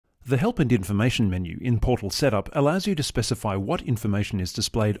The Help and Information menu in Portal Setup allows you to specify what information is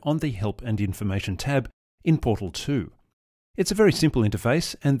displayed on the Help and Information tab in Portal 2. It's a very simple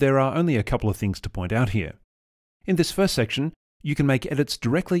interface, and there are only a couple of things to point out here. In this first section, you can make edits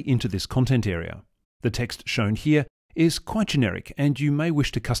directly into this content area. The text shown here is quite generic, and you may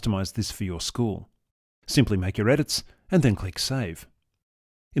wish to customize this for your school. Simply make your edits and then click Save.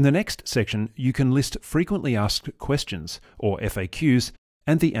 In the next section, you can list frequently asked questions, or FAQs,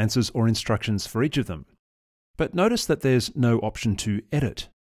 and the answers or instructions for each of them. But notice that there's no option to edit.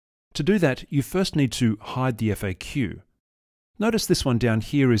 To do that, you first need to hide the FAQ. Notice this one down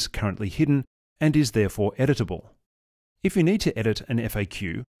here is currently hidden and is therefore editable. If you need to edit an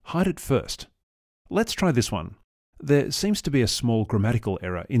FAQ, hide it first. Let's try this one. There seems to be a small grammatical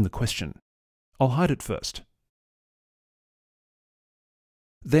error in the question. I'll hide it first.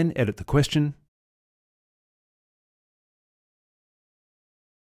 Then edit the question.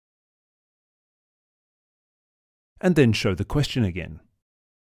 And then show the question again.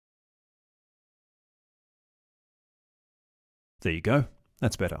 There you go.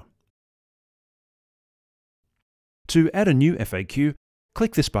 That's better. To add a new FAQ,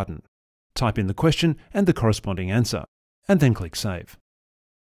 click this button. Type in the question and the corresponding answer, and then click Save.